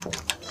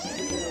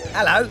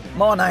Hello,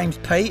 my name's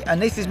Pete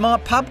and this is my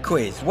pub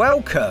quiz.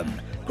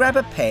 Welcome. Grab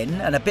a pen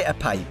and a bit of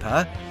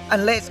paper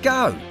and let's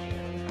go.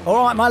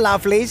 All right, my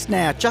lovelies,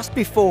 now just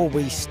before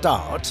we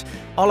start,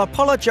 I'll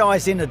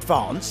apologise in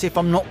advance if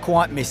I'm not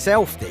quite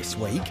myself this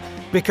week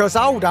because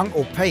old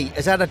Uncle Pete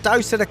has had a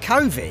dose of the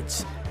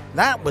COVIDs.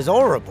 That was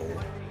horrible.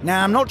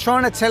 Now, I'm not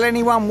trying to tell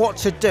anyone what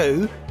to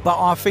do,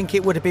 but I think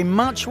it would have been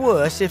much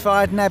worse if I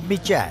hadn't had me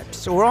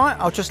jabs, all right?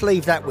 I'll just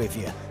leave that with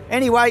you.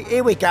 Anyway,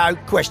 here we go,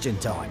 question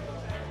time.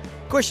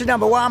 Question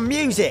number 1,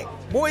 music.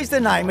 What is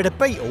the name of the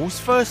Beatles'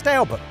 first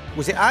album?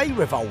 Was it A,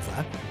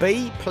 Revolver,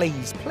 B,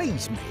 Please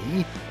Please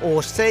Me,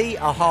 or C,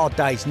 A Hard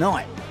Day's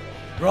Night?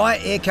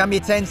 Right, here come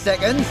your 10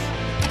 seconds.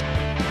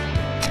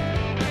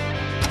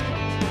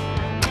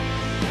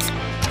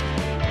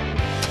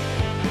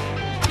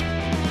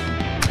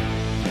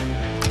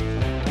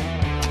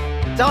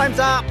 Time's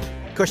up!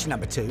 Question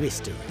number 2,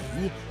 history.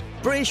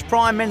 British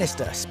Prime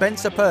Minister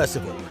Spencer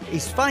Perceval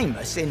is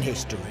famous in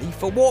history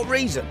for what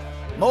reason?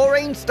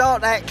 Maureen,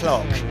 start that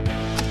clock.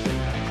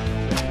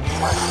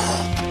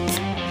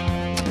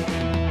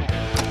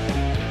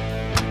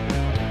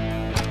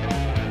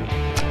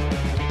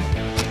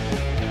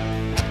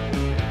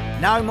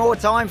 No more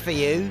time for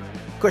you.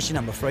 Question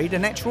number 3, the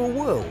natural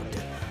world.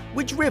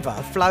 Which river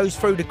flows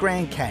through the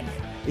Grand Canyon?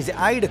 Is it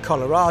A, the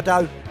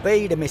Colorado,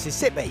 B, the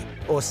Mississippi,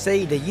 or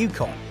C, the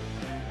Yukon?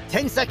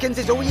 10 seconds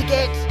is all you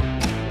get.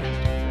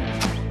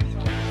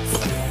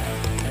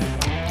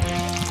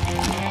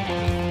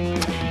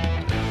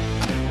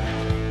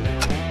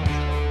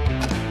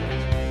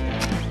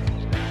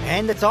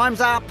 And the time's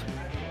up.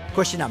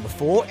 Question number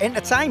 4,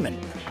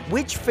 entertainment.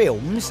 Which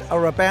films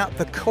are about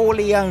the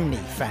Corleone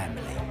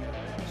family?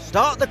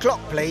 Start the clock,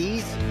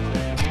 please.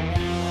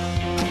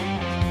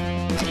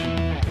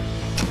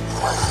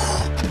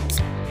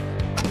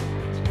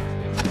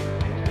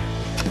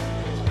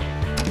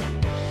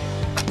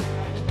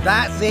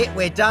 That's it,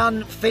 we're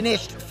done,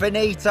 finished,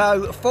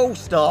 finito, full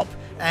stop,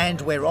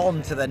 and we're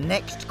on to the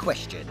next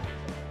question.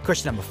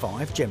 Question number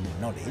 5, general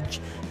knowledge.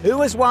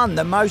 Who has won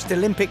the most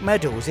Olympic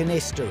medals in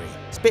history?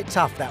 It's a bit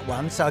tough, that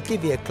one, so I'll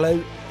give you a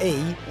clue.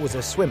 E was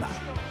a swimmer.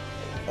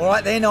 All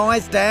right then,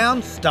 eyes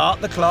down,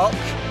 start the clock.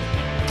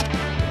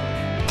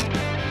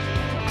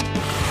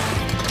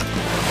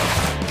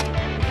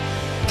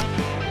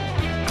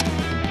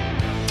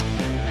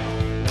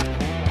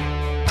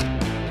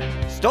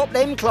 Stop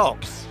them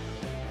clocks.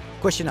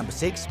 Question number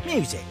 6,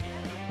 music.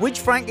 Which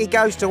Frankie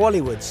Goes to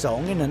Hollywood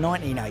song in the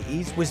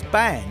 1980s was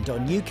banned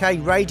on UK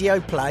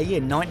Radio Play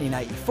in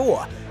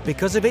 1984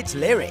 because of its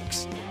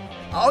lyrics?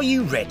 Are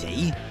you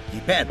ready?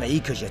 You better be,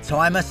 because your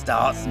timer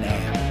starts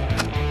now.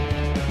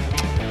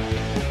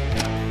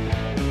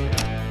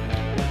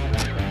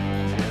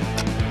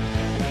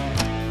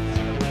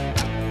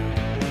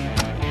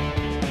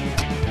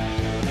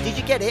 Did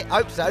you get it?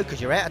 Hope so,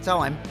 because you're out of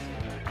time.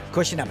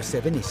 Question number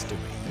 7, history.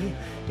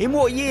 In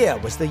what year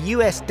was the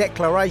US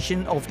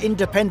Declaration of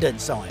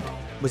Independence signed?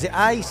 Was it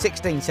A,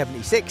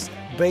 1676,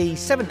 B,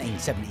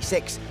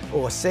 1776,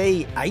 or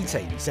C,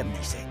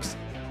 1876?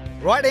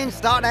 Right then,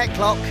 start that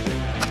clock.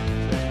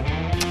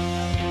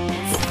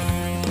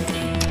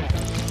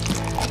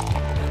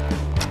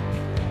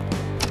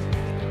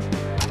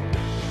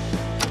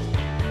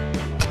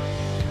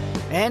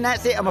 And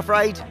that's it, I'm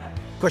afraid.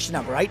 Question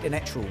number 8, the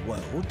natural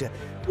world.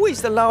 What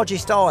is the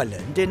largest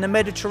island in the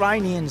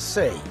Mediterranean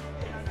Sea?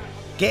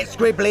 Get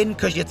scribbling,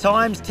 because your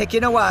time's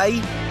ticking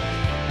away.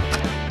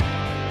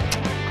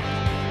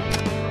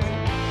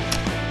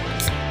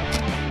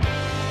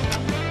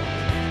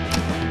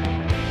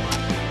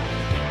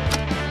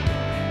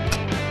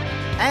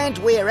 And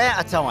we're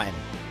out of time.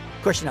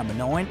 Question number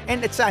 9,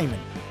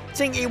 entertainment.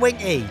 Tinky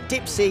Winky,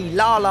 Dipsy,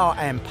 Lala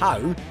and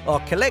Poe are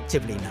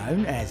collectively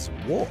known as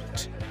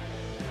what?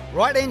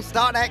 Right then,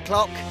 start that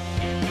clock.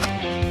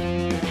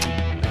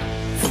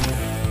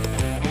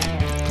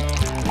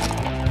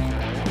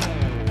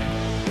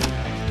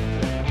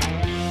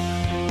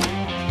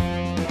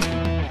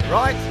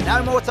 Right,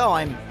 no more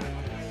time.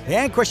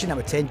 And question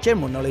number 10,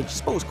 general knowledge,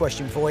 sports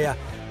question for you.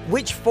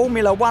 Which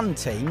Formula 1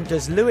 team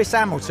does Lewis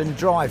Hamilton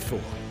drive for?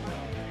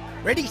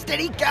 Ready,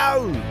 steady,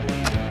 go!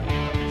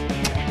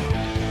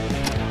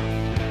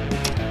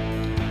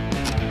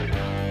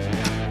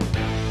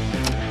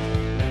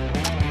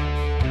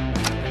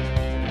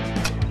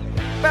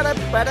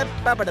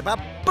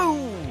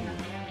 Boom!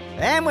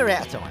 And we're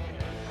out of time.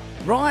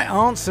 Right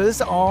answers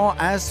are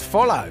as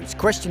follows.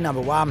 Question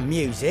number 1,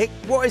 music.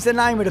 What is the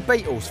name of the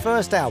Beatles'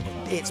 first album?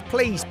 It's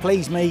Please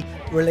Please Me,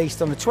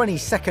 released on the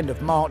 22nd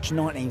of March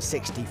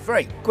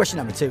 1963. Question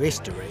number 2,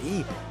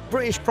 history.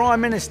 British Prime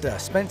Minister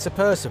Spencer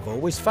Perceval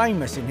was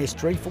famous in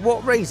history for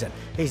what reason?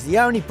 He's the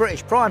only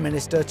British Prime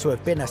Minister to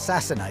have been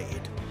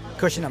assassinated.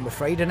 Question number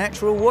 3, the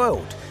natural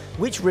world.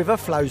 Which river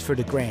flows through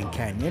the Grand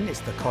Canyon? It's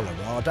the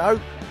Colorado.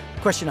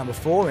 Question number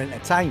 4,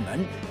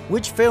 entertainment.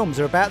 Which films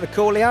are about the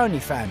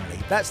Corleone family?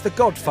 That's the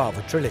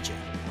Godfather trilogy.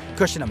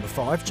 Question number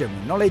 5, general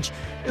knowledge.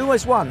 Who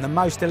has won the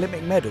most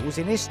Olympic medals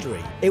in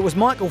history? It was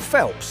Michael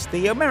Phelps,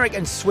 the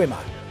American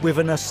swimmer. with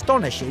an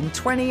astonishing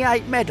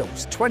 28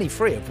 medals,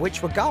 23 of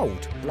which were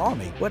gold.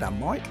 Blimey, well done,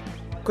 Mike.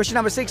 Question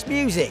number 6,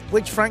 music.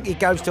 Which Frankie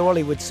Goes to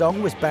Hollywood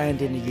song was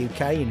banned in the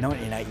UK in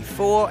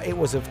 1984? It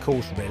was, of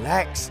course,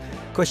 Relax.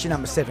 Question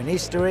number 7,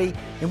 history.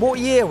 In what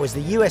year was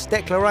the US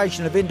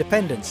Declaration of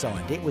Independence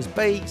signed? It was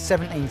B,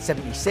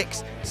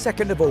 1776,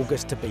 2nd of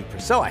August to be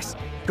precise.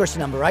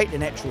 Question number 8, the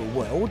natural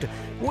world.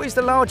 What is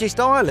the largest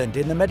island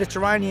in the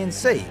Mediterranean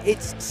Sea?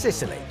 It's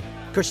Sicily.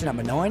 Question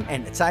number 9,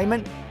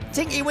 entertainment.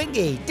 Tinky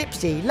Winky,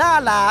 Dipsy,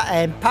 Lala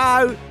and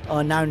Po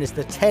are known as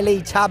the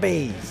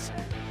Teletubbies.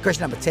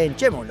 Question number 10,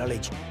 general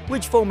knowledge.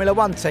 Which Formula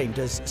 1 team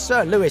does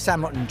Sir Lewis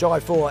Hamilton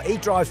drive for? He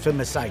drives for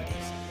Mercedes.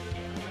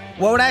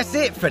 Well, that's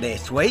it for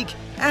this week.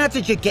 How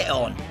did you get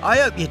on? I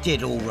hope you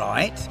did all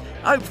right.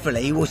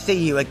 Hopefully we'll see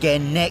you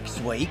again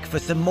next week for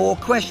some more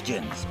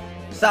questions.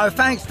 So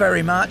thanks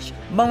very much.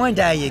 Mind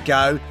how you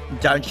go. And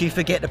don't you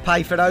forget to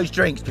pay for those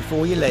drinks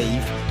before you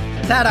leave.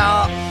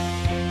 Ta-da!